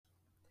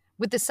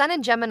With the Sun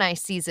in Gemini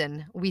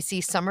season, we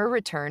see summer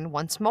return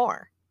once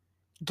more,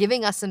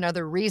 giving us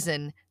another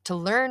reason to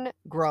learn,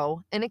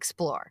 grow, and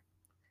explore.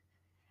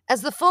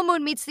 As the full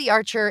moon meets the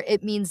Archer,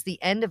 it means the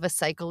end of a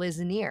cycle is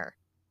near.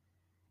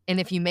 And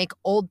if you make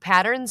old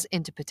patterns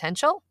into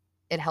potential,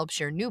 it helps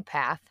your new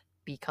path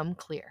become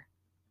clear.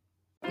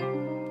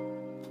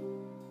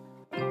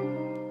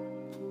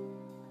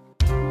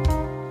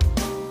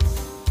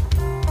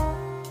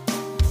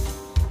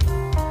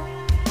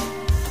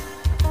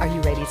 Are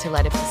you ready to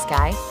light up the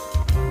sky?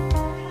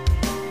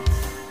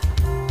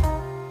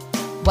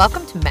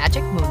 Welcome to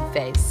Magic Moon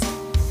Phase.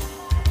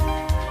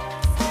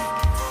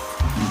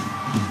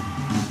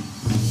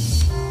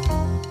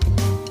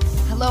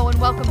 Hello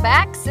and welcome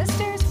back,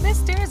 sisters,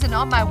 misters, and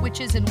all my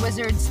witches and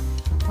wizards.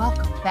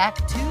 Welcome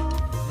back to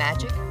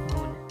Magic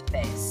Moon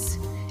Phase.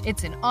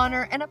 It's an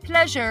honor and a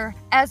pleasure,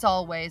 as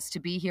always,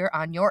 to be here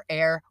on your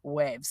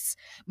airwaves.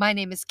 My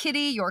name is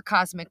Kitty, your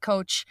cosmic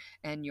coach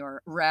and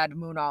your rad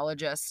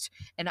moonologist,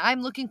 and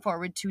I'm looking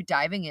forward to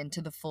diving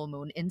into the full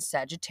moon in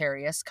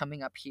Sagittarius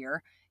coming up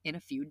here in a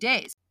few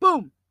days.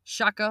 Boom!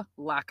 Shaka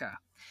laka.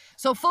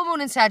 So full moon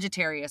in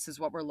Sagittarius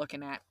is what we're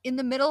looking at. In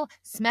the middle,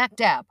 smack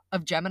dab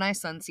of Gemini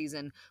sun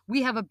season,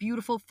 we have a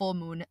beautiful full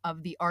moon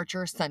of the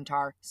Archer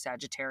Centaur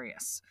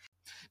Sagittarius.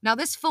 Now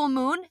this full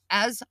moon,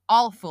 as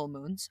all full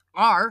moons,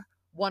 are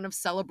one of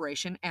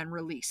celebration and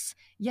release.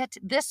 Yet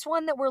this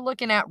one that we're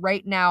looking at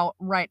right now,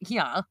 right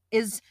here,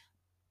 is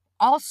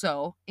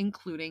also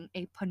including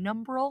a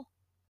penumbral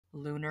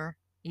lunar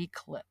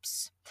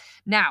eclipse.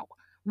 Now,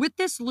 with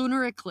this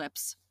lunar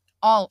eclipse,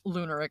 all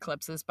lunar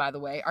eclipses, by the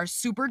way, are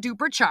super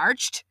duper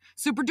charged.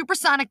 Super duper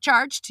Sonic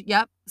charged.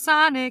 Yep.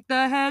 Sonic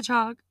the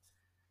Hedgehog.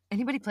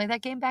 Anybody play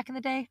that game back in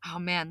the day? Oh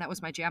man, that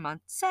was my jam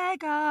on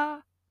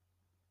Sega.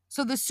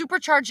 So the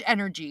supercharged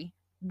energy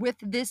with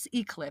this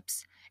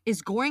eclipse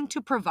is going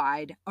to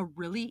provide a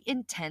really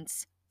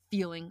intense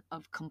feeling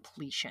of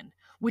completion,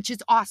 which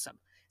is awesome.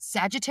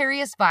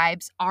 Sagittarius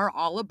vibes are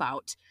all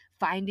about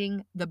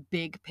finding the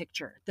big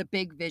picture, the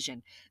big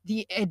vision,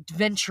 the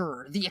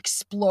adventurer, the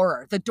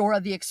explorer, the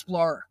Dora the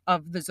Explorer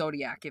of the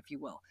zodiac, if you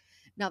will.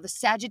 Now, the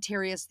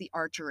Sagittarius, the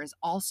Archer, is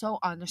also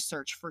on a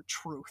search for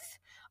truth,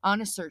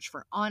 on a search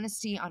for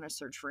honesty, on a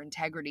search for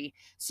integrity.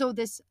 So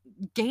this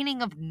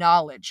gaining of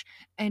knowledge.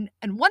 And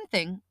one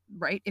thing,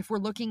 right, if we're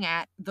looking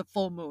at the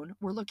full moon,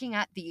 we're looking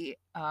at the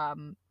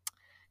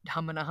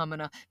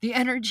the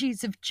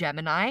energies of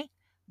Gemini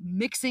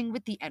mixing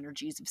with the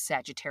energies of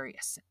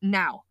Sagittarius.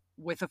 Now,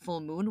 with a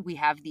full moon, we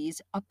have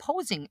these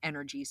opposing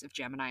energies of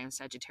Gemini and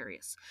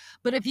Sagittarius.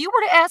 But if you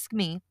were to ask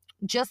me,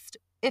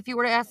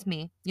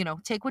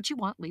 take what you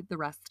want, leave the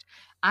rest.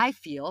 I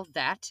feel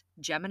that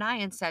Gemini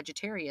and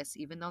Sagittarius,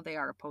 even though they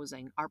are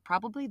opposing, are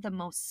probably the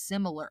most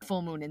similar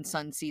full moon and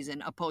sun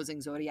season opposing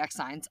zodiac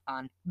signs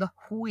on the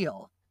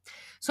wheel.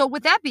 So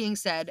with that being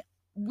said,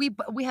 we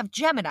have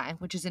Gemini,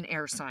 which is an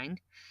air sign,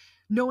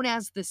 known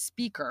as the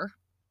speaker.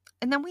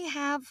 And then we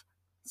have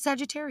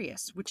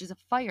Sagittarius, which is a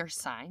fire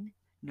sign,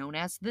 known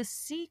as the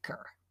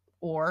seeker,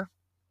 or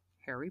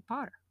Harry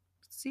Potter,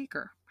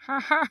 seeker.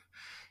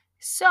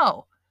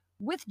 So,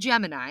 with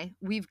Gemini,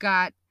 we've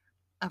got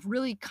a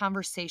really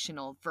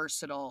conversational,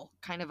 versatile,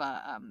 kind of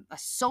a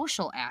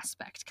social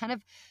aspect, kind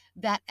of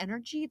that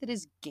energy that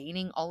is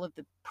gaining all of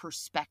the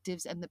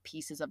perspectives and the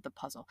pieces of the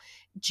puzzle.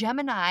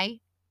 Gemini,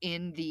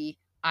 in the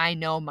I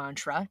know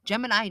mantra,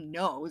 Gemini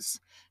knows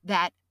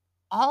that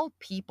all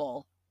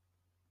people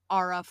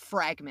are a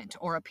fragment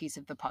or a piece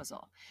of the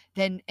puzzle.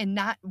 And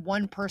not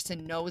one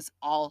person knows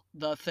all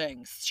the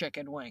things,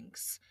 chicken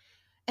wings.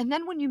 And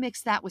then when you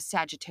mix that with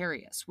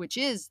Sagittarius, which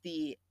is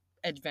the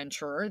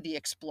adventurer, the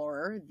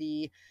explorer,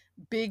 the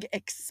big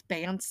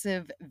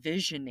expansive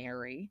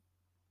visionary,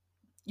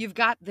 you've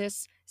got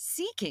this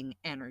seeking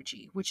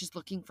energy, which is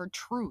looking for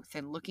truth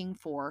and looking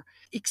for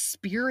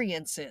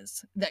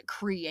experiences that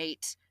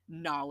create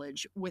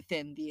knowledge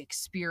within the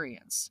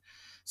experience.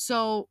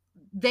 So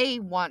they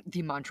want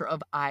the mantra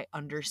of I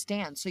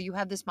understand. So you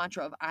have this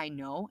mantra of I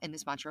know and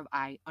this mantra of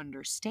I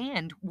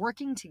understand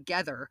working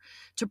together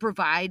to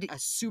provide a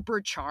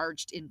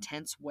supercharged,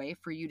 intense way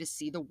for you to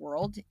see the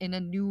world in a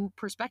new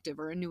perspective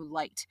or a new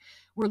light.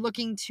 We're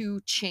looking to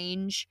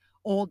change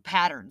old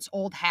patterns,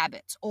 old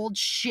habits, old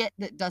shit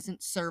that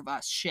doesn't serve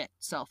us. Shit,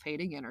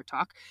 self-hating inner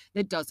talk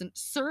that doesn't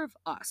serve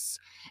us.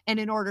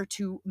 And in order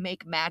to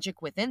make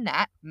magic within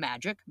that,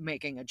 magic,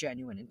 making a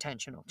genuine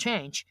intentional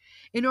change,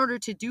 in order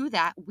to do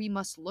that, we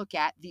must look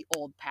at the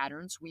old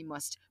patterns. We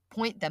must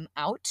point them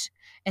out,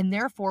 and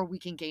therefore we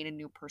can gain a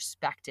new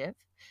perspective.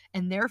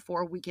 And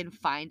therefore we can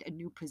find a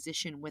new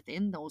position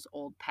within those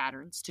old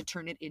patterns to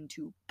turn it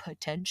into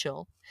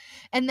potential.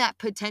 And that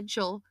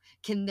potential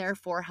can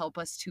therefore help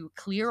us to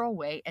clear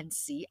away and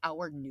see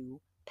our new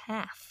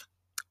path.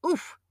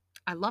 Oof,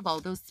 I love all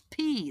those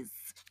P's,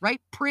 right,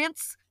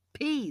 Prince?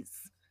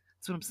 P's.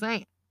 That's what I'm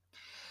saying.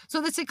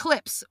 So this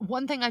eclipse,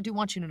 one thing I do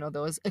want you to know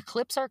though is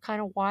eclipse are kind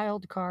of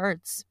wild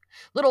cards,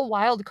 little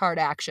wild card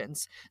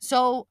actions.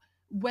 So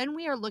when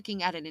we are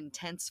looking at an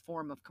intense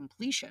form of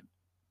completion,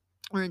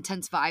 or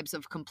intense vibes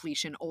of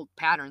completion, old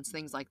patterns,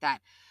 things like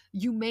that,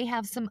 you may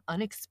have some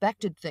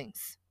unexpected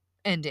things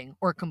ending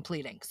or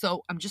completing.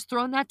 So I'm just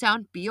throwing that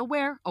down. Be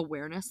aware.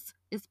 Awareness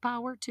is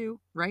power too,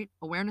 right?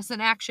 Awareness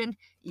and action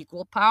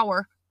equal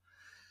power.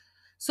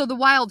 So the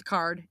wild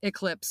card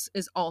eclipse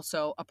is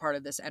also a part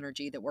of this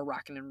energy that we're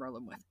rocking and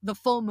rolling with. The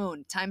full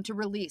moon, time to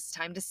release,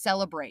 time to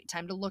celebrate,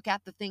 time to look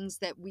at the things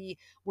that we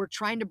were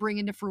trying to bring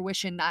into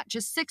fruition, not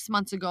just 6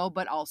 months ago,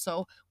 but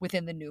also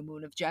within the new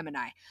moon of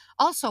Gemini.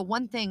 Also,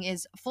 one thing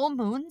is full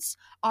moons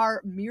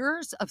are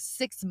mirrors of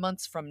 6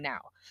 months from now.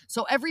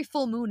 So every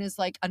full moon is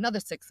like another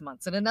 6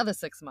 months and another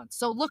 6 months.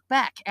 So look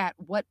back at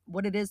what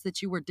it is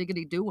that you were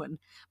diggity doing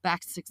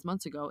back 6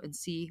 months ago and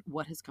see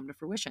what has come to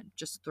fruition.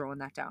 Just throwing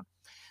that down.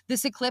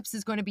 This eclipse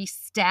is going to be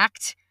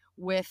stacked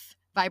with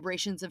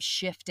vibrations of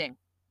shifting,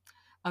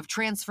 of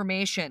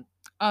transformation,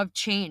 of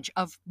change,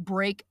 of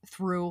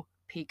breakthrough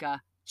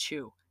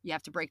Pikachu. You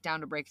have to break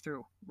down to break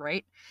through,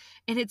 right?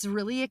 And it's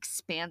really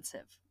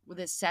expansive.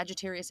 This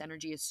Sagittarius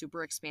energy is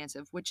super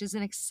expansive, which is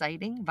an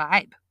exciting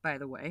vibe, by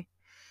the way.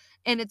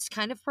 And it's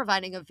kind of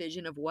providing a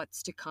vision of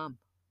what's to come.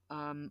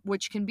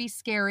 Which can be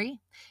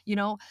scary,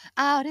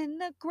 out in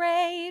the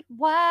great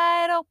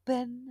wide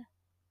open,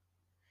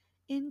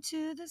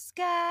 into the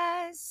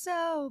sky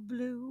so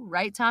blue,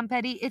 right, Tom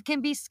Petty? It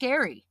can be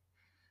scary.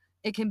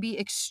 It can be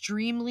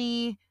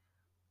extremely,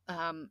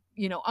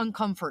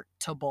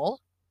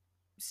 uncomfortable,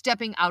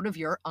 stepping out of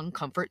your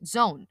uncomfort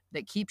zone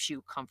that keeps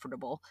you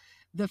comfortable.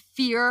 The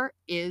fear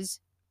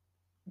is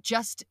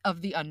just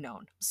of the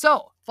unknown.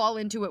 So fall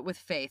into it with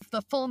faith.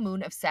 The full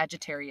moon of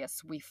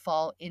Sagittarius, we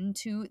fall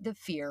into the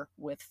fear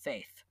with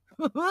faith.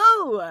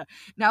 Woo-hoo!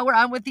 Now we're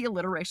on with the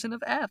alliteration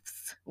of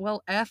F's.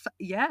 Well, F,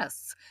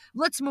 yes.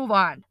 Let's move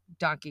on.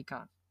 Donkey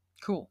Kong.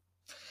 Cool.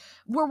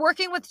 We're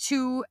working with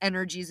two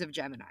energies of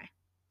Gemini.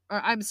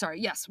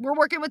 Yes, we're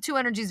working with two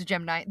energies of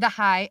Gemini, the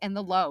high and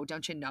the low.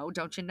 Don't you know?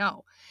 Don't you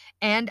know?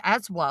 And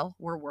as well,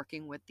 we're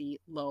working with the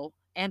low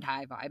and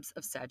high vibes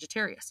of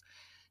Sagittarius.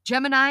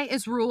 Gemini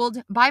is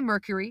ruled by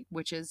Mercury,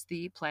 which is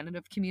the planet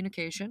of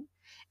communication,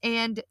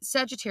 and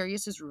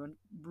Sagittarius is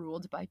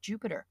ruled by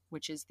Jupiter,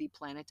 which is the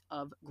planet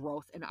of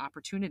growth and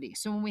opportunity.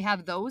 So when we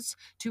have those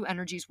two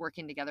energies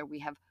working together, we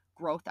have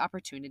growth,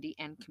 opportunity,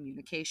 and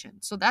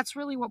communication. So that's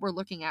really what we're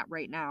looking at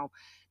right now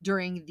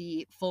during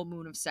the full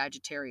moon of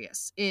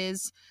Sagittarius,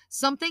 is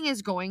something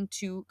is going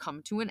to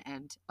come to an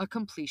end, a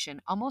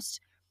completion, almost.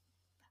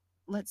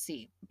 Let's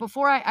see.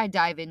 Before I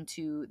dive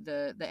into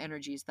the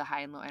energies, the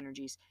high and low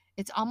energies,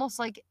 it's almost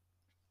like,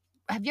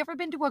 have you ever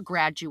been to a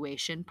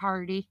graduation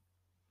party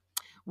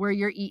where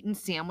you're eating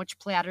sandwich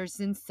platters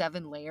and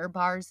 7-layer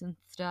bars and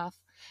stuff,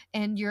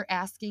 and you're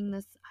asking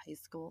this high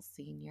school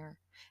senior,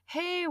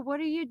 hey, what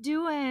are you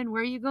doing?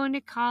 Where are you going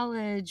to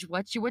college?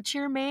 What's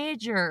your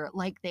major?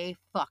 Like, they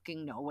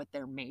fucking know what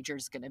their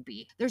major's gonna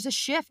be. There's a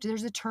shift.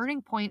 There's a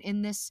turning point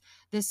in this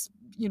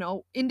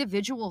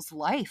individual's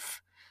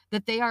life,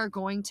 that they are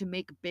going to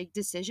make big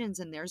decisions,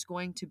 and there's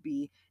going to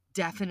be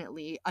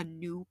definitely a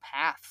new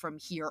path from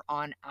here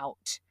on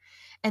out.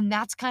 And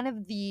that's kind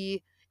of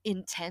the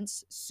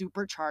intense,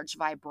 supercharged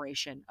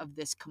vibration of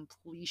this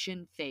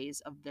completion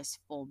phase of this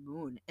full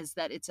moon, is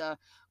that it's a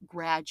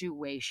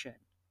graduation,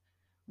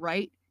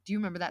 right? Do you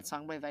remember that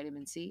song by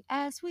Vitamin C?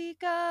 As we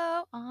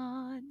go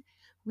on,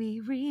 we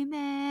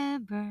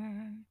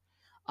remember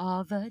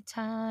all the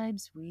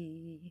times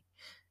we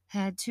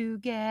had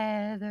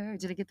together.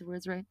 Did I get the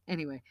words right?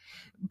 Anyway,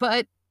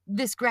 but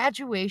this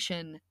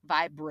graduation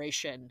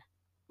vibration,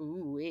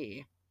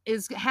 ooh-wee,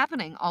 is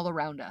happening all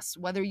around us,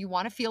 whether you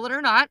want to feel it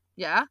or not.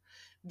 Yeah.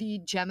 The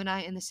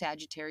Gemini and the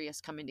Sagittarius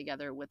coming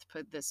together with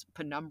this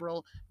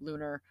penumbral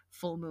lunar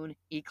full moon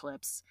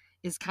eclipse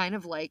is kind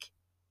of like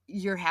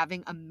you're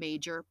having a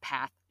major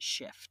path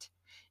shift.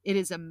 It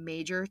is a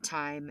major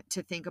time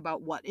to think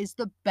about what is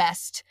the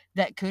best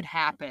that could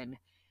happen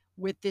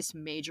with this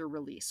major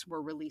release.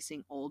 We're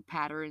releasing old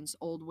patterns,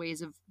 old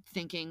ways of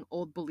thinking,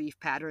 old belief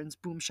patterns,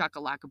 boom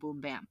shakalaka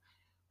boom bam.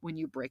 When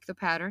you break the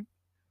pattern,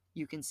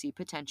 you can see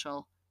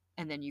potential,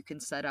 and then you can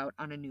set out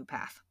on a new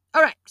path.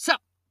 All right, so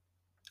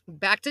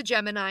back to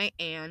Gemini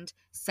and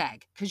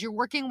Sag, because you're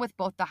working with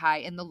both the high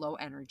and the low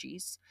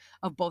energies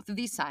of both of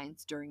these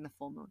signs during the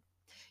full moon.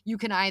 You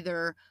can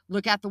either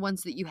look at the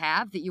ones that you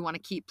have that you want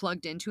to keep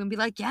plugged into and be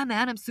like, yeah,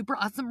 man, I'm super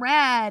awesome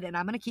rad, and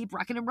I'm going to keep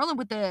rocking and rolling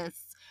with this.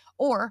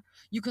 Or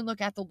you can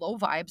look at the low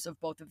vibes of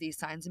both of these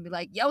signs and be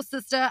like, yo,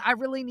 sister, I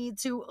really need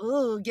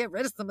to get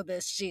rid of some of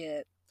this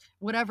shit.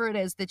 Whatever it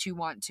is that you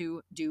want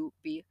to do,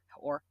 be,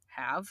 or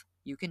have,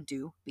 you can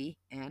do, be,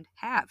 and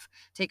have.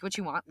 Take what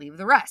you want, leave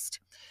the rest.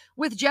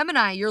 With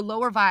Gemini, your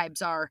lower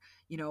vibes are,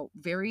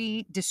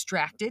 very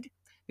distracted,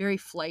 very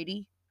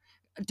flighty,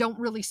 don't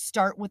really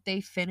start what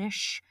they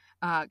finish,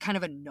 kind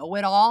of a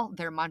know-it-all.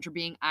 Their mantra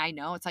being, I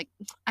know. It's like,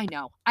 I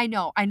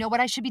know what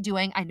I should be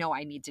doing. I know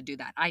I need to do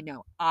that. I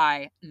know,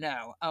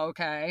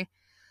 okay.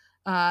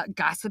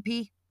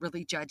 Gossipy,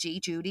 really judgy,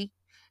 Judy.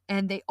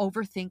 And they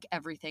overthink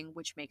everything,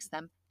 which makes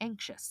them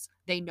anxious.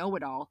 They know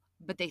it all,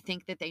 but they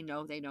think that they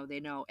know,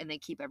 and they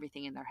keep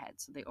everything in their head,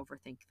 so they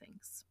overthink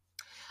things.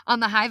 On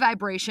the high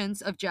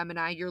vibrations of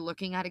Gemini, you're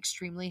looking at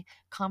extremely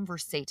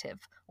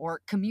conversative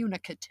or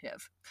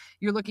communicative.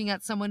 You're looking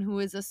at someone who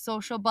is a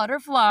social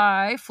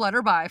butterfly,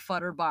 flutter by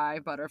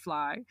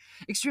butterfly,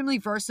 extremely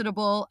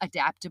versatile,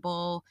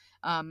 adaptable,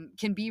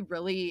 can be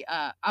really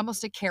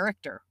almost a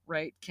character,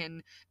 right?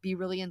 Can be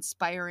really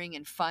inspiring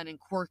and fun and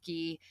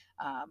quirky,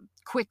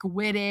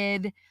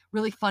 quick-witted,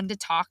 really fun to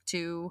talk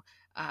to,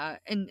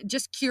 and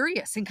just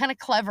curious and kind of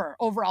clever,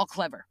 overall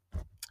clever.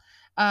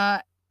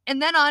 And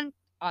then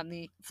on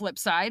the flip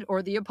side,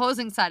 or the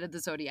opposing side of the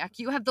zodiac,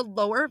 you have the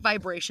lower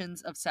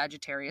vibrations of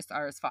Sagittarius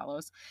are as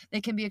follows.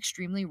 They can be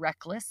extremely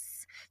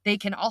reckless. They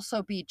can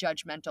also be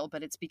judgmental,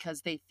 but it's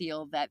because they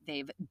feel that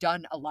they've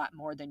done a lot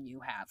more than you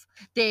have.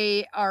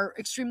 They are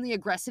extremely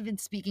aggressive in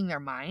speaking their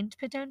mind,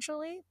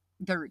 potentially.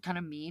 They're kind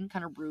of mean,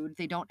 kind of rude.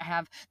 They don't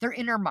have, their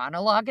inner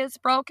monologue is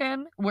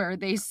broken, where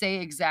they say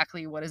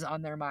exactly what is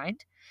on their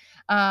mind.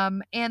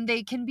 And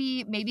they can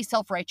be maybe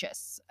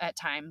self-righteous at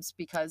times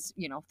because,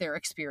 their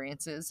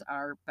experiences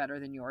are better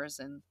than yours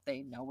and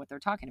they know what they're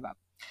talking about.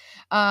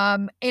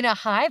 In a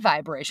high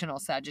vibrational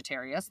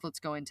Sagittarius, let's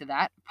go into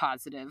that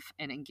positive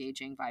and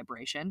engaging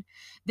vibration.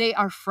 They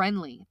are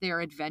friendly. They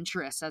are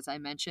adventurous, as I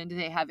mentioned.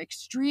 They have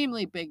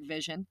extremely big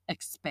vision,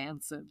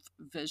 expansive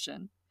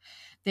vision.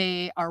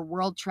 They are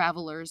world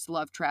travelers,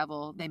 love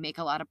travel. They make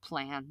a lot of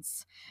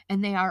plans,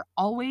 and they are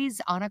always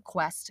on a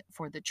quest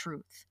for the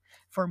truth,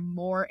 for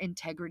more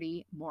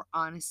integrity, more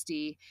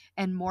honesty,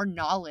 and more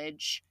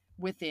knowledge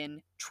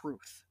within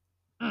truth.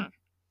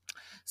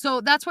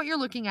 So that's what you're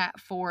looking at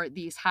for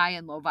these high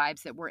and low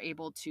vibes that we're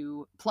able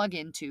to plug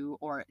into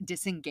or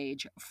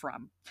disengage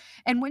from.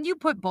 And when you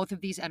put both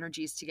of these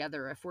energies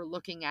together, if we're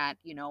looking at,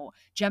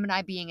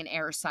 Gemini being an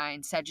air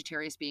sign,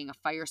 Sagittarius being a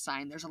fire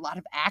sign, there's a lot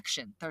of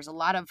action. There's a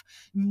lot of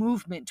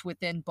movement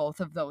within both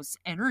of those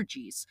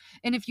energies.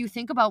 And if you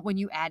think about when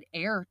you add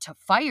air to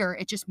fire,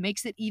 it just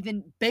makes it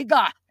even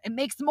bigger. It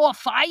makes more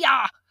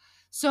fire.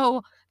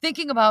 So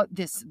thinking about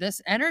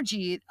this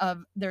energy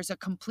of there's a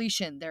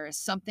completion, there is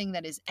something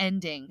that is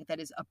ending,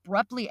 that is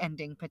abruptly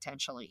ending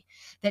potentially,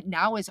 that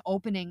now is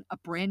opening a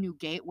brand new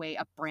gateway,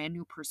 a brand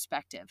new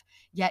perspective.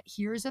 Yet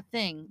here's a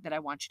thing that I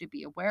want you to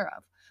be aware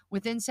of.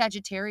 Within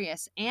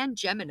Sagittarius and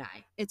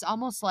Gemini, it's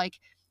almost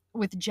like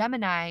with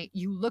Gemini,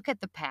 you look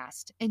at the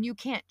past and you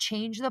can't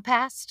change the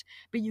past,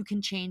 but you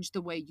can change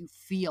the way you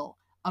feel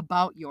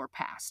about your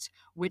past,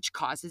 which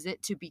causes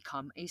it to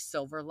become a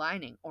silver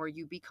lining, or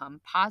you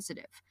become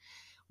positive.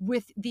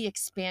 With the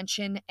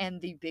expansion and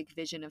the big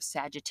vision of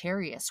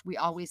Sagittarius, we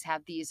always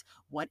have these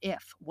what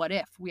if.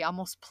 We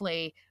almost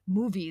play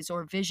movies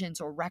or visions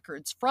or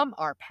records from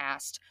our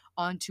past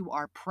onto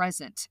our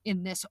present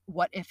in this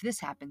what if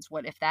this happens,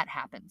 what if that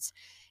happens.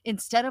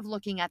 Instead of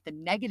looking at the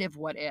negative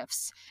what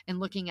ifs and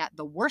looking at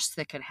the worst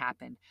that could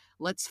happen,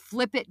 let's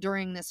flip it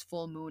during this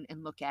full moon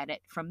and look at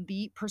it from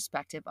the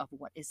perspective of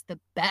what is the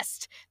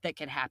best that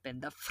could happen.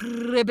 The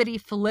fribbity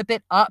flip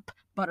it up,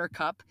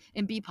 buttercup,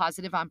 and be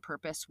positive on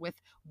purpose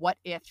with what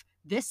if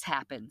this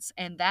happens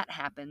and that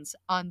happens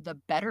on the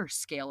better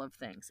scale of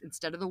things.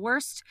 Instead of the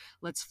worst,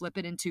 let's flip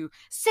it into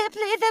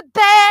simply the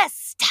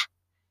best.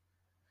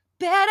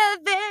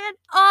 Better than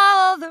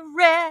all the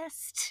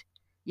rest.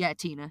 Yeah,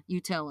 Tina,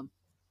 you tell him.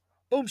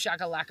 Boom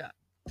shakalaka.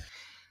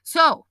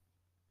 So,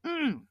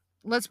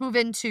 let's move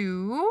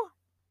into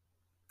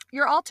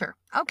your altar.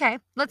 Okay,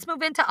 let's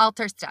move into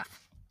altar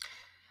stuff.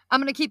 I'm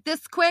going to keep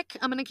this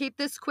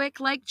quick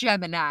like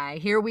Gemini.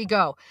 Here we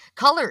go.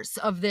 Colors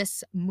of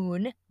this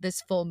moon,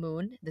 this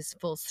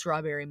full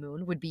strawberry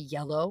moon would be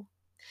yellow.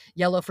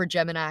 Yellow for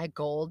Gemini,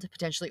 gold,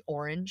 potentially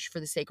orange for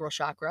the sacral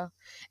chakra,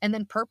 and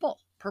then purple.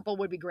 Purple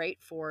would be great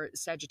for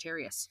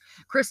Sagittarius.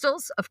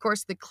 Crystals, of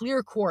course, the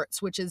clear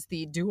quartz, which is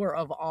the doer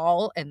of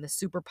all and the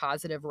super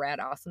positive rad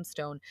awesome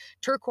stone.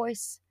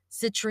 Turquoise,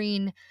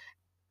 citrine,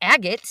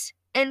 agate,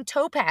 and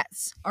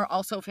topaz are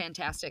also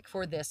fantastic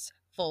for this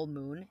full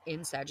moon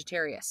in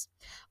Sagittarius.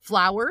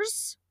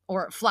 Flowers,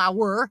 or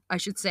flower, I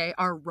should say,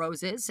 are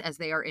roses as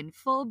they are in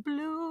full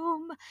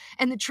bloom.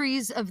 And the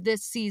trees of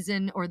this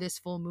season or this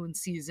full moon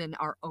season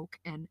are oak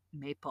and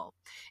maple.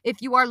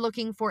 If you are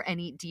looking for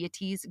any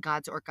deities,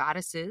 gods, or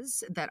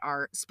goddesses that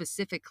are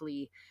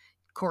specifically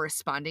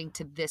corresponding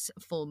to this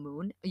full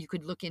moon, you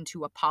could look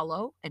into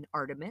Apollo and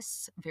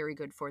Artemis, very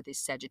good for the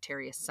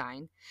Sagittarius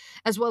sign,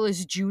 as well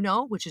as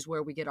Juno, which is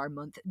where we get our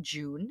month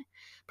June,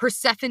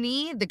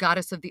 Persephone, the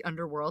goddess of the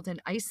underworld,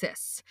 and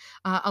Isis.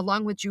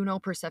 Along with Juno,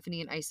 Persephone,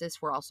 and Isis,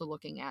 we're also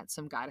looking at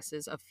some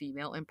goddesses of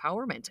female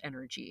empowerment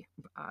energy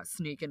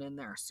sneaking in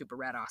there. Super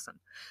rad awesome.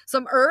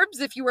 Some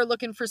herbs, if you are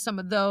looking for some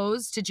of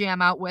those to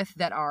jam out with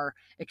that are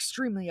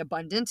extremely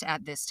abundant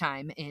at this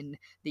time in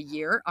the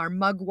year, are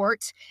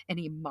mugwort,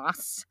 any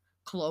moss,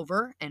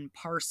 clover, and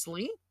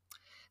parsley.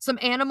 Some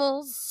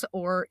animals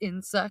or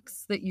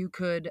insects that you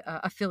could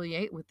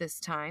affiliate with this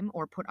time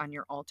or put on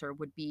your altar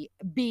would be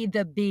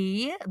the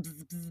bee,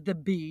 the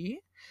bee,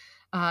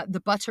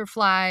 the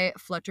butterfly,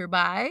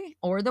 flutterby,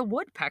 or the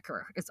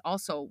woodpecker is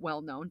also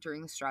well known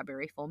during the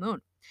strawberry full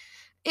moon.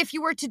 If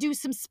you were to do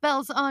some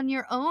spells on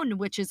your own,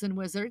 witches and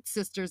wizards,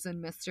 sisters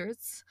and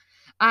misters,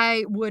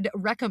 I would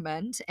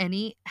recommend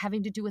any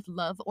having to do with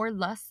love or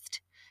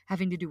lust,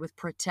 having to do with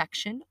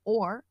protection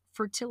or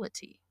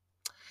fertility.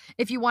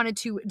 If you wanted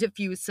to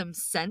diffuse some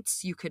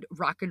scents, you could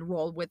rock and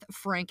roll with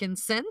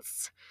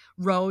frankincense,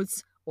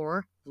 rose,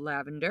 or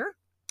lavender.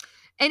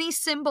 Any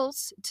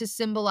symbols to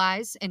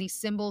symbolize, any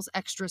symbols,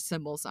 extra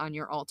symbols on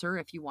your altar,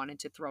 if you wanted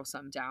to throw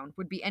some down,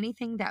 would be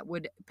anything that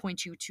would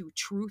point you to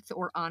truth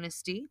or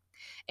honesty,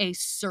 a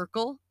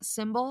circle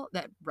symbol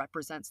that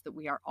represents that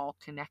we are all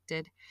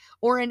connected,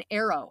 or an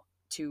arrow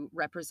to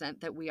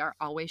represent that we are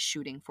always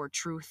shooting for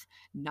truth,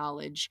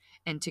 knowledge,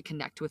 and to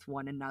connect with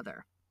one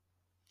another.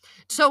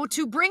 So,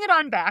 to bring it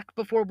on back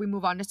before we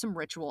move on to some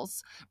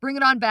rituals, bring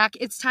it on back,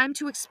 it's time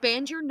to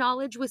expand your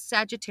knowledge with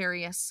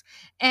Sagittarius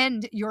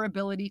and your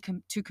ability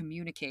to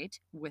communicate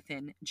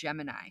within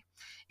Gemini.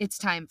 It's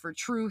time for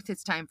truth,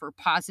 it's time for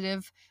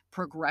positive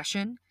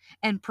progression,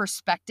 and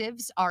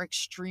perspectives are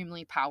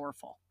extremely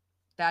powerful.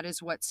 That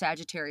is what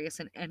Sagittarius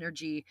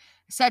energy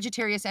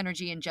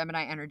and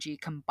Gemini energy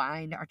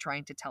combined are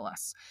trying to tell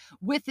us.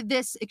 With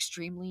this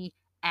extremely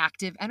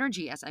active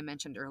energy, as I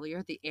mentioned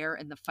earlier, the air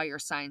and the fire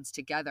signs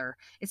together,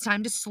 it's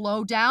time to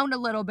slow down a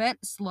little bit,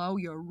 slow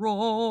your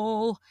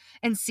roll,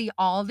 and see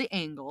all the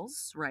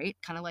angles, right?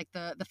 Kind of like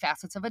the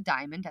facets of a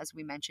diamond, as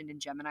we mentioned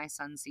in Gemini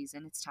sun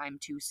season. It's time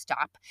to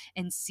stop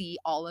and see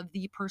all of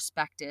the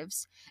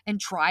perspectives and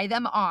try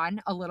them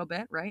on a little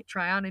bit, right?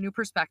 Try on a new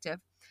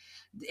perspective.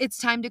 It's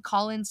time to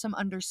call in some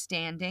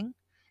understanding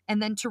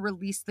and then to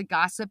release the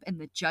gossip and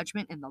the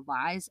judgment and the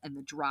lies and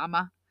the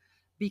drama,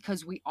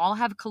 because we all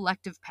have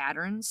collective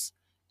patterns,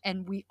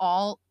 and we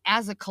all,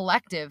 as a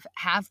collective,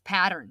 have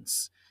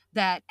patterns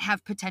that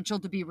have potential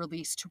to be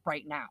released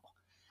right now.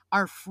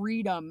 Our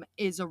freedom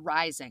is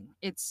arising.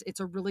 It's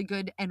a really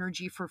good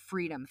energy for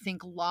freedom.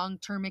 Think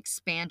long-term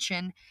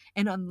expansion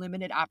and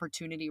unlimited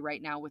opportunity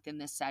right now within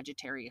this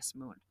Sagittarius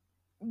moon.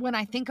 When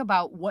I think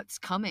about what's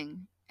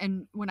coming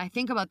and when I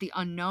think about the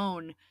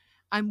unknown,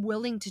 I'm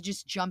willing to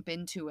just jump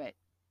into it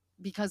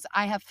because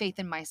I have faith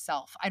in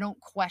myself. I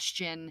don't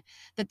question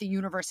that the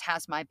universe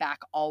has my back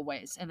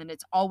always, and that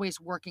it's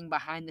always working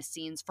behind the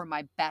scenes for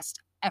my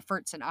best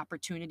efforts and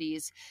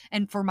opportunities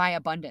and for my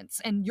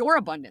abundance and your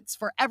abundance,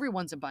 for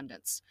everyone's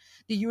abundance.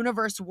 The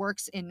universe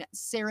works in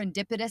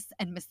serendipitous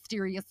and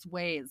mysterious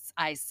ways,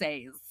 I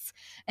says.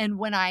 And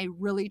when I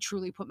really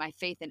truly put my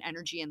faith and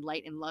energy and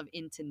light and love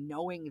into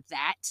knowing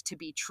that to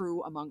be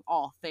true among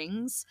all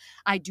things,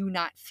 I do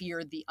not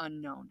fear the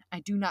unknown. I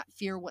do not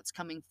fear what's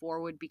coming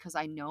forward because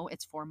I know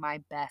it's for my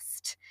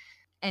best.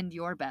 And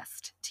your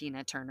best,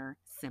 Tina Turner,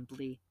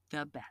 simply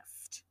the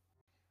best.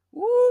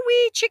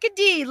 Woo-wee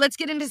chickadee. Let's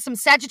get into some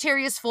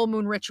Sagittarius full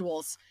moon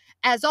rituals.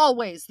 As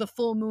always, the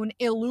full moon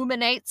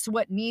illuminates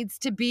what needs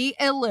to be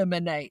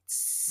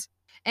eliminates.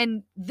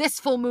 And this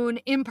full moon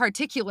in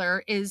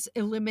particular is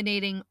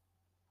illuminating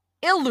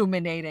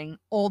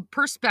old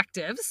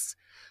perspectives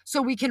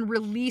so we can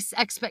release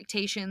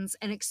expectations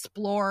and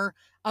explore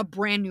a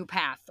brand new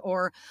path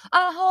or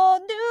a whole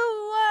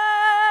new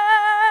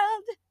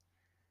world.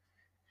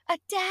 A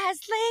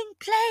dazzling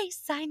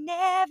place I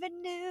never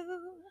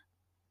knew.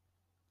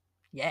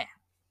 Yeah,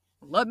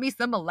 love me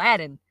some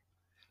Aladdin.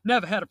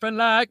 Never had a friend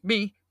like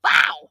me.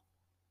 Wow!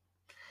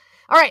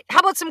 All right, how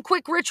about some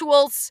quick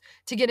rituals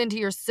to get into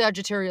your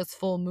Sagittarius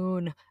full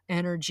moon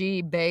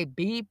energy,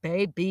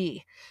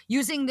 baby.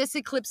 Using this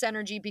eclipse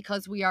energy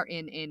because we are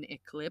in an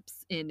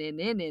eclipse. In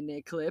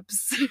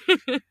eclipse.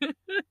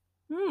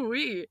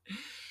 Ooh-wee.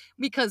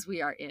 Because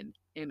we are in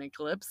an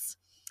eclipse,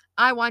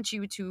 I want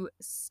you to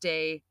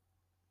stay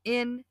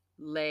in,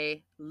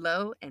 lay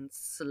low, and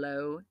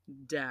slow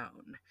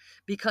down,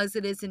 because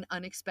it is an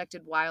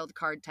unexpected wild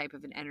card type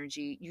of an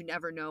energy. You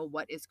never know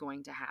what is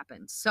going to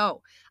happen.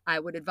 So I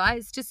would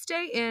advise to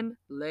stay in,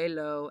 lay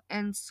low,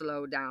 and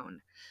slow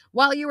down.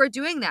 While you are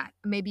doing that,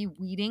 maybe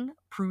weeding,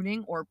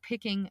 pruning, or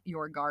picking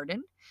your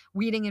garden.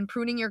 Weeding and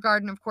pruning your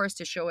garden, of course,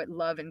 to show it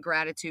love and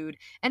gratitude,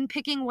 and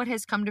picking what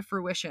has come to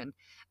fruition,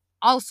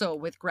 also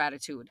with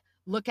gratitude.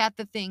 Look at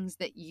the things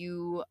that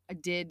you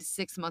did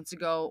 6 months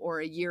ago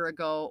or a year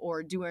ago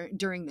or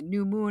during the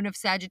new moon of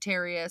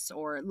Sagittarius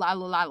or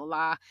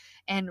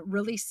and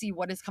really see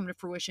what has come to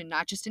fruition,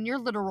 not just in your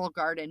literal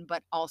garden,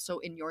 but also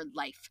in your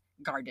life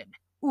garden.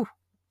 Ooh.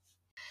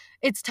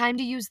 It's time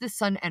to use the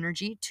sun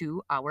energy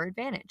to our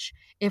advantage.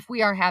 If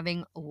we are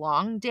having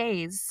long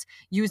days,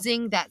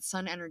 using that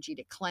sun energy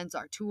to cleanse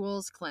our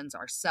tools, cleanse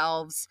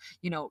ourselves,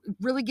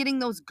 really getting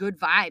those good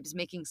vibes,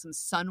 making some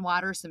sun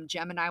water, some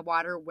Gemini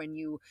water. When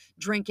you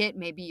drink it,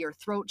 maybe your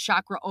throat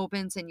chakra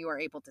opens and you are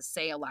able to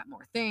say a lot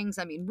more things.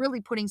 I mean,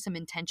 really putting some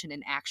intention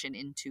and action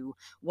into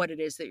what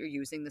it is that you're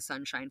using the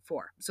sunshine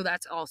for. So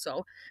that's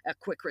also a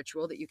quick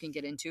ritual that you can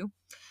get into.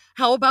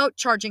 How about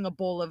charging a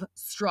bowl of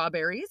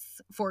strawberries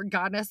for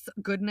goddess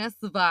goodness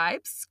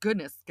vibes,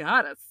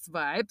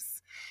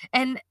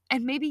 and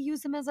maybe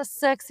use them as a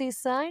sexy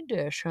side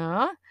dish,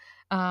 huh?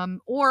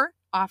 Or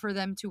offer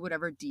them to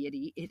whatever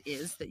deity it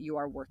is that you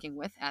are working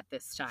with at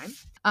this time.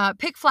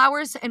 Pick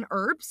flowers and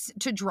herbs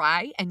to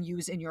dry and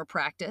use in your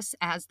practice,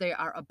 as they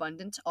are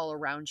abundant all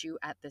around you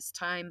at this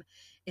time.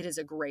 it is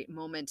a great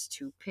moment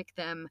to pick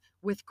them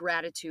with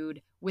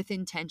gratitude, with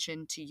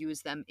intention to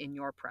use them in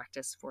your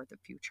practice for the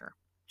future.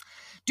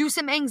 Do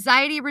some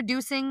anxiety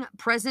reducing,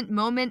 present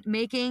moment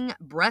making,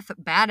 breath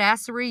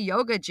badassery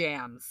yoga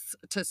jams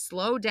to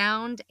slow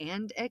down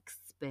and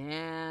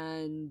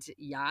expand.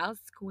 Yes,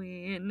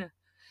 queen.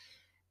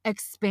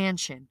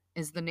 Expansion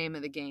is the name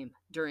of the game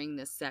during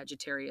this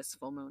Sagittarius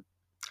full moon.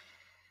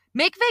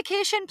 Make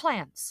vacation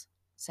plans.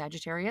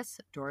 Sagittarius,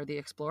 Dora the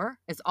Explorer,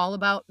 is all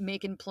about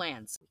making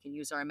plans. We can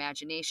use our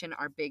imagination,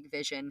 our big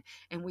vision,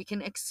 and we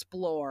can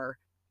explore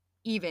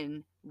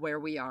even where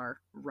we are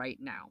right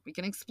now. We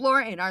can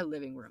explore in our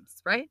living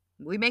rooms, right?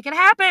 We make it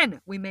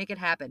happen. We make it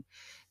happen.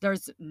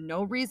 There's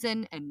no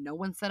reason, and no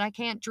one said I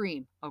can't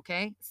dream,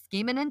 okay?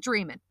 Scheming and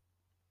dreaming.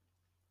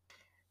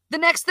 The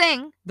next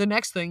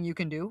thing you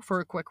can do for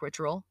a quick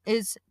ritual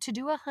is to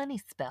do a honey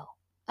spell.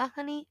 A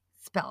honey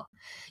spell.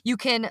 You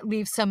can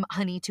leave some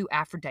honey to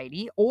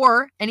Aphrodite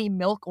or any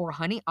milk or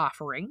honey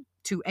offering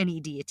to any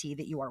deity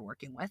that you are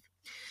working with.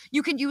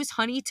 You can use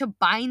honey to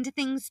bind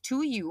things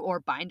to you or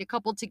bind a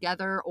couple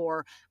together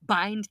or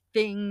bind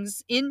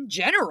things in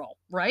general,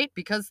 right?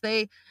 Because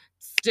they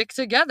stick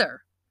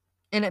together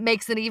and it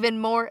makes it even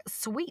more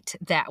sweet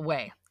that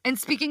way. And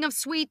speaking of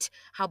sweet,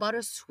 how about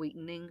a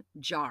sweetening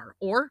jar?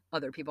 Or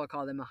other people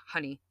call them a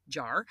honey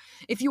jar.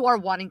 If you are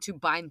wanting to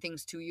bind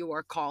things to you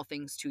or call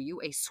things to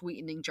you, a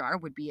sweetening jar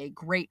would be a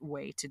great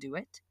way to do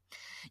it.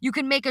 You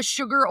can make a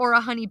sugar or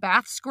a honey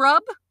bath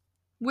scrub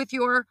with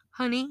your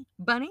honey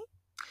bunny.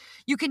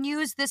 You can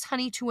use this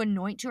honey to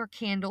anoint your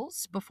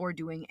candles before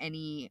doing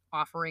any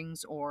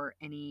offerings or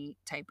any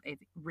type of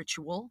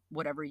ritual,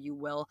 whatever you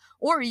will.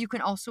 Or you can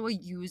also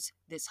use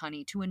this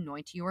honey to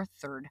anoint your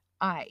third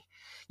eye.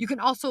 You can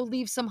also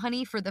leave some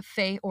honey for the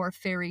fae or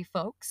fairy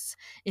folks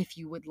if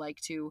you would like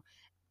to.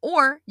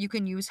 Or you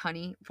can use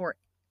honey for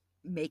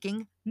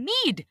making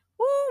mead.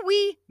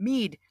 Ooh-wee,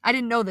 mead. I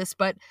didn't know this,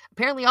 but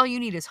apparently all you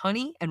need is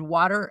honey and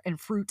water and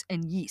fruit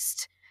and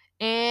yeast.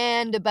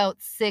 And about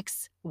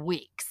 6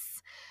 weeks.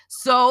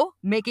 So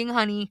making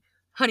honey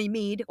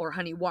mead or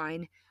honey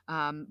wine,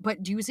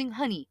 but using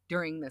honey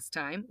during this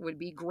time would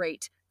be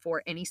great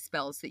for any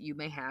spells that you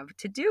may have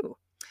to do.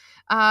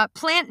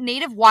 Plant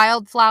native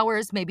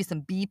wildflowers, maybe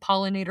some bee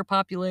pollinator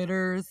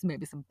populators,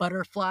 maybe some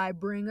butterfly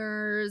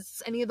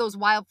bringers, any of those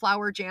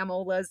wildflower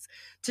jamolas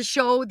to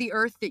show the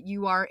earth that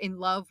you are in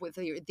love with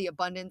the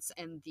abundance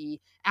and the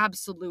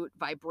absolute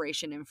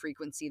vibration and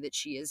frequency that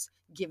she is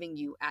giving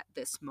you at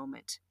this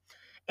moment.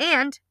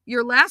 And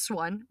your last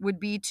one would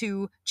be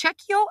to check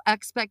your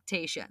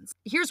expectations.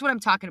 Here's what I'm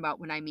talking about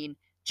when I mean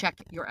check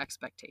your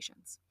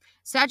expectations.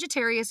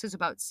 Sagittarius is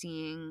about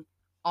seeing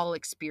all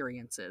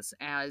experiences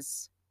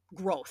as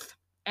growth,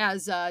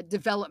 as a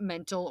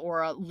developmental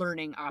or a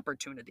learning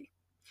opportunity.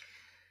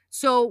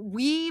 So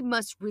we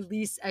must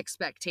release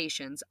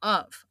expectations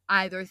of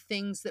either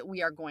things that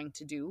we are going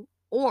to do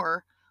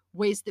or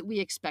ways that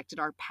we expected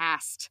our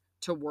past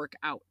to work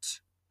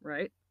out,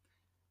 right?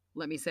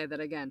 Let me say that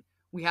again.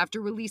 We have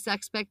to release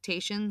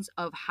expectations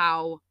of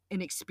how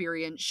an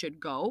experience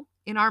should go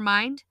in our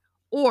mind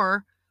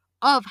or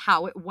of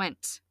how it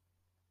went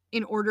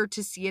in order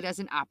to see it as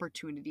an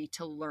opportunity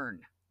to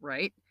learn,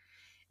 right?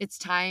 It's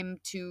time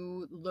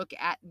to look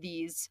at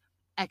these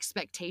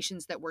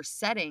expectations that we're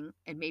setting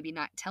and maybe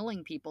not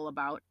telling people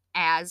about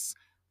as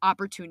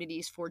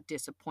opportunities for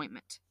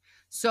disappointment.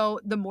 So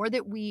the more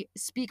that we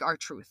speak our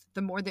truth,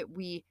 the more that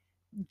we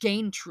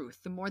gain truth,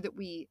 the more that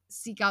we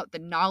seek out the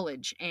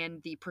knowledge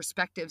and the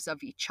perspectives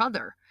of each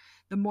other,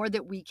 the more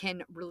that we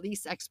can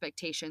release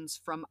expectations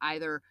from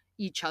either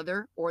each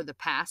other or the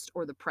past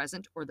or the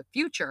present or the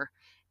future.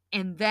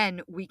 And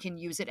then we can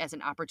use it as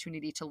an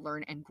opportunity to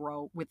learn and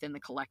grow within the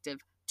collective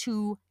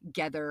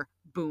together.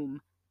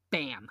 Boom,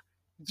 bam.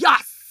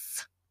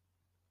 Yes!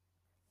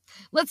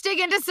 Let's dig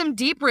into some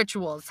deep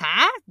rituals,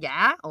 huh?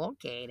 Yeah,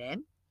 okay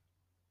then.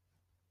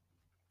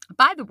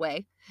 By the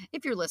way,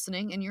 if you're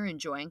listening and you're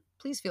enjoying,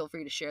 please feel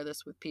free to share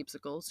this with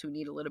peepsicles who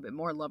need a little bit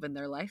more love in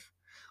their life.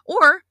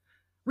 Or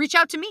reach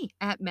out to me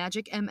at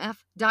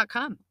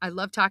magicmf.com. I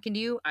love talking to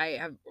you. I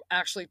have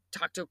actually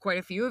talked to quite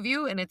a few of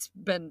you, and it's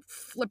been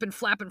flippin',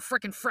 flappin',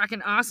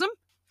 frickin' awesome.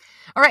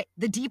 All right,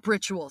 the deep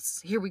rituals.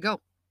 Here we go.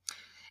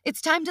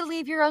 It's time to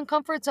leave your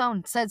uncomfort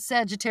zone, said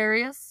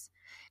Sagittarius.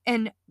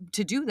 And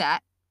to do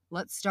that,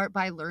 let's start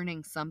by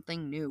learning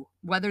something new,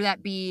 whether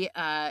that be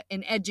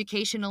an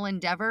educational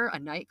endeavor, a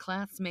night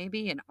class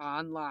maybe, an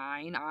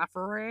online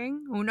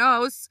offering, who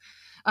knows,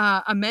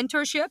 a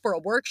mentorship or a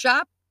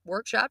workshop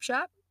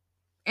shop,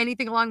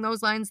 anything along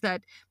those lines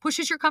that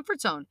pushes your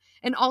comfort zone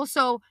and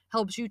also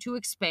helps you to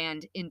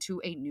expand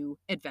into a new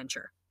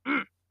adventure.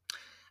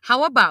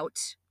 How about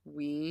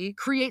we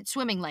create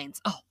swimming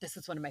lanes? Oh, this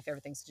is one of my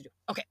favorite things to do.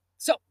 Okay,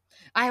 so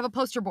I have a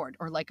poster board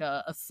or like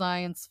a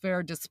science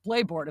fair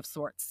display board of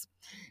sorts.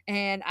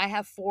 And I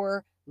have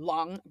 4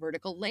 long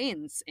vertical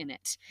lanes in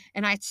it.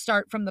 And I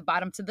start from the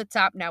bottom to the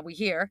top. Now we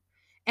hear.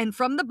 And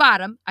from the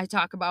bottom, I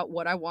talk about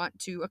what I want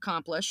to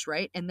accomplish,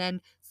 right? And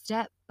then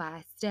step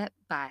by step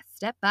by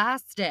step by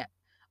step,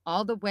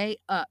 all the way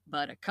up,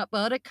 buttercup,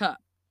 buttercup.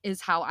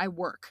 is how I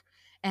work.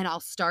 And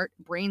I'll start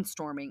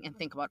brainstorming and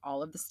think about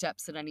all of the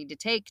steps that I need to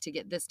take to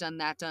get this done,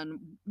 that done,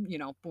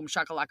 boom,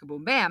 shakalaka,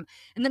 boom, bam.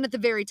 And then at the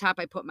very top,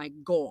 I put my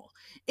goal.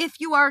 If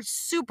you are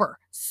super,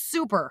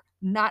 super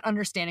not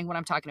understanding what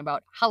I'm talking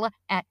about, holla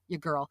at your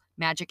girl,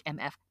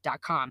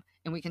 magicmf.com.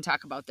 And we can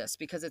talk about this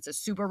because it's a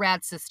super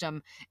rad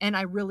system and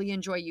I really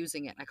enjoy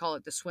using it. I call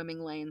it the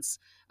swimming lanes.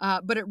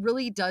 But it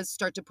really does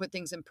start to put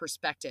things in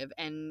perspective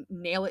and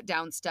nail it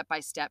down step by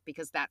step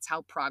because that's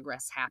how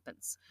progress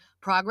happens.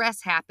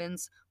 Progress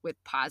happens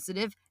with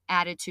positive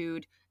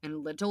attitude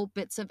and little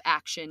bits of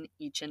action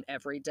each and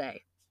every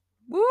day.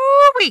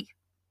 Woo-wee!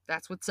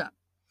 That's what's up.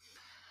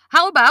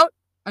 How about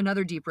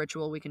another deep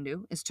ritual we can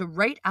do is to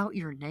write out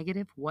your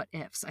negative what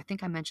ifs. I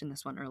think I mentioned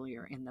this one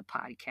earlier in the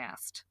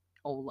podcast.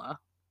 Ola,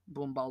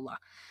 boombola.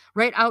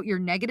 Write out your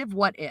negative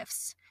what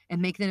ifs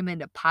and make them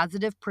into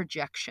positive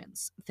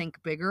projections.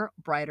 Think bigger,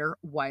 brighter,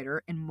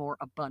 wider, and more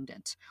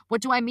abundant.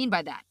 What do I mean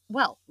by that?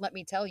 Well, let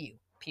me tell you,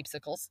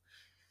 peepsicles.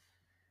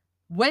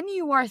 When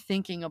you are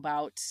thinking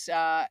about,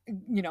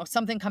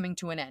 something coming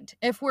to an end,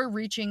 if we're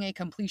reaching a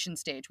completion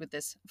stage with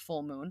this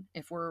full moon,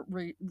 if we're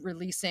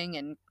releasing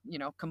and,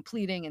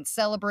 completing and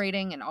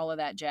celebrating and all of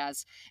that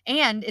jazz,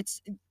 and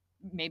it's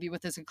maybe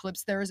with this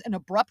eclipse, there's an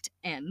abrupt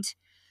end,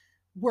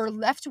 we're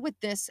left with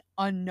this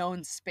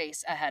unknown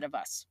space ahead of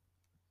us.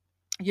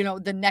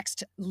 The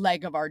next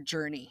leg of our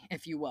journey,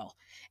 if you will.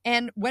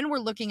 And when we're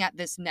looking at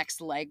this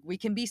next leg, we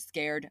can be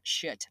scared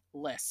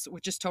shitless,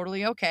 which is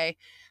totally okay.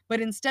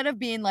 But instead of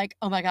being like,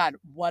 oh my God,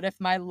 what if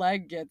I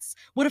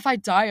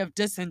die of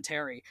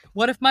dysentery?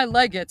 What if my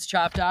leg gets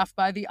chopped off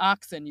by the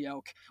oxen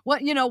yoke?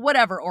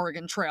 Whatever,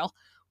 Oregon Trail.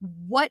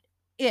 What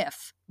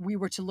if we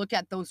were to look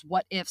at those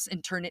what ifs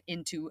and turn it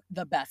into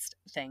the best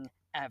thing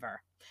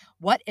ever?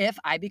 What if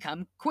I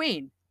become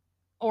queen?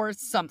 Or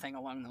something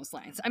along those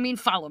lines. I mean,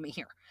 follow me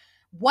here.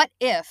 What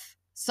if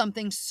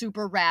something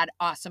super rad,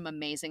 awesome,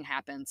 amazing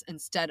happens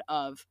instead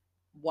of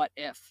what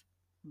if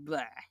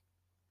blah?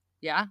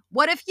 Yeah?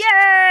 What if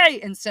yay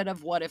instead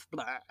of what if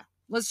blah?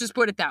 Let's just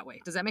put it that way.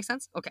 Does that make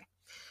sense? Okay.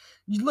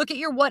 You look at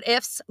your what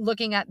ifs,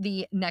 looking at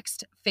the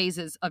next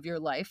phases of your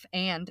life,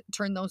 and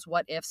turn those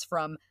what ifs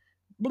from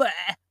blah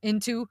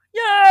into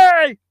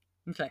yay.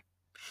 Okay.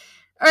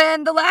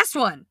 And the last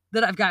one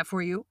that I've got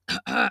for you,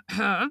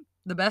 the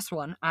best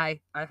one, I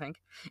think,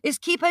 is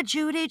keep a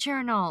Judy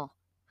journal.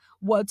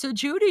 What's a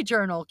Judy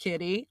journal,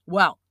 kitty?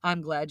 Well,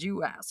 I'm glad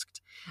you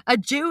asked. A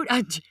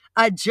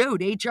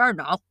Judy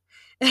journal.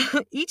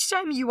 Each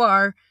time you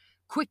are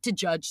quick to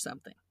judge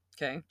something,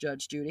 okay,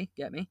 Judge Judy,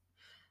 get me?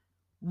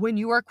 When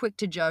you are quick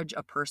to judge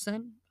a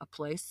person, a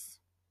place,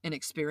 an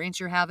experience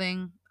you're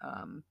having,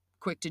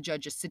 quick to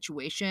judge a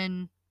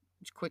situation,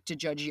 quick to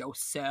judge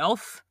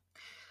yourself,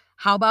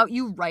 how about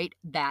you write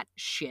that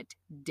shit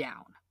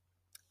down?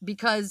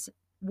 Because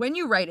when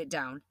you write it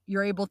down,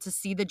 you're able to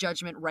see the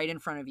judgment right in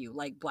front of you,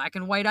 like black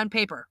and white on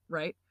paper,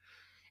 right?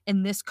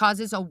 And this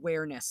causes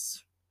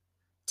awareness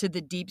to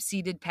the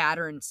deep-seated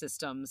pattern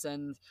systems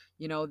and,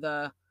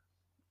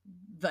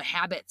 the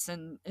habits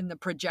and the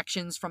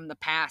projections from the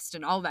past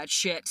and all that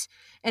shit.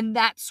 And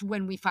that's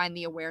when we find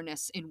the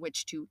awareness in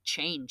which to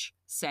change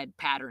said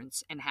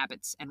patterns and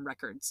habits and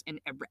records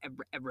and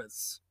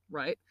eras,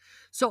 right?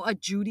 So a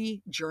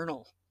Judy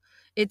journal.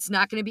 It's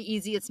not going to be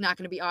easy. It's not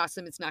going to be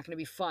awesome. It's not going to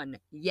be fun,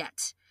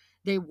 yet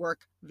they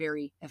work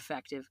very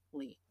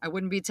effectively. I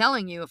wouldn't be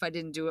telling you if I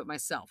didn't do it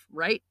myself,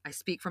 right? I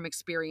speak from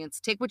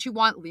experience. Take what you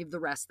want, leave the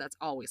rest. That's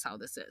always how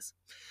this is.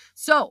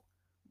 So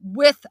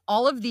with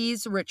all of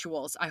these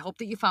rituals, I hope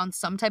that you found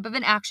some type of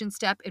an action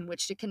step in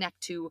which to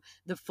connect to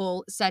the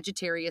full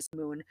Sagittarius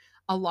moon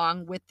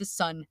along with the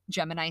Sun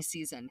Gemini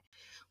season.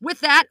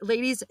 With that,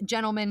 ladies,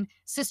 gentlemen,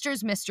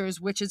 sisters,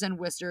 misters, witches, and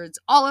wizards,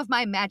 all of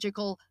my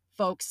magical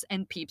folks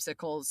and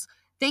peepsicles,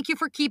 thank you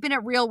for keeping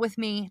it real with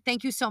me.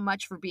 Thank you so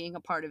much for being a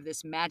part of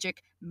this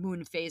magic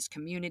moon phase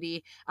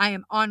community. I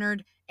am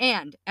honored,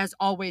 and as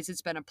always,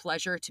 it's been a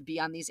pleasure to be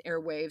on these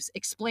airwaves,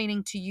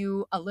 explaining to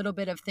you a little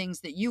bit of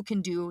things that you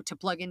can do to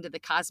plug into the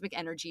cosmic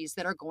energies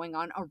that are going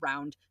on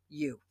around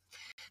you.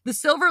 The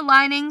silver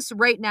linings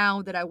right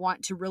now that I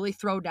want to really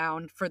throw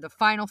down for the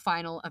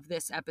final of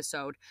this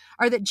episode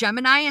are that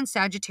Gemini and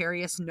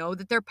Sagittarius know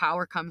that their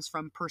power comes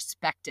from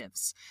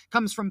perspectives,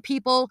 comes from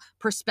people,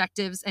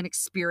 perspectives, and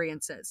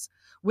experiences.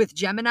 With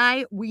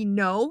Gemini, we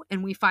know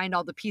and we find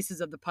all the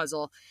pieces of the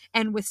puzzle.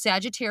 And with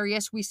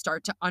Sagittarius, we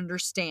start to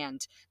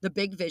understand the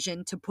big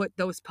vision to put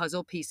those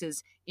puzzle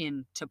pieces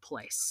into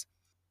place.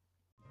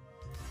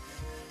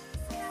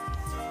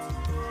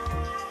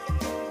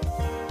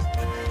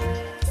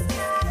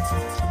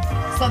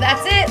 So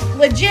that's it.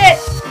 Legit.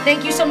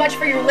 Thank you so much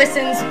for your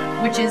listens,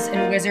 witches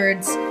and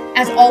wizards.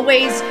 As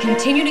always,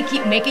 continue to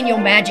keep making your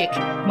magic,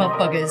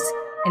 motherfuckers.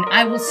 And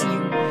I will see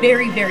you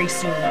very, very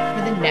soon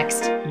for the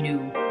next new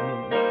moon.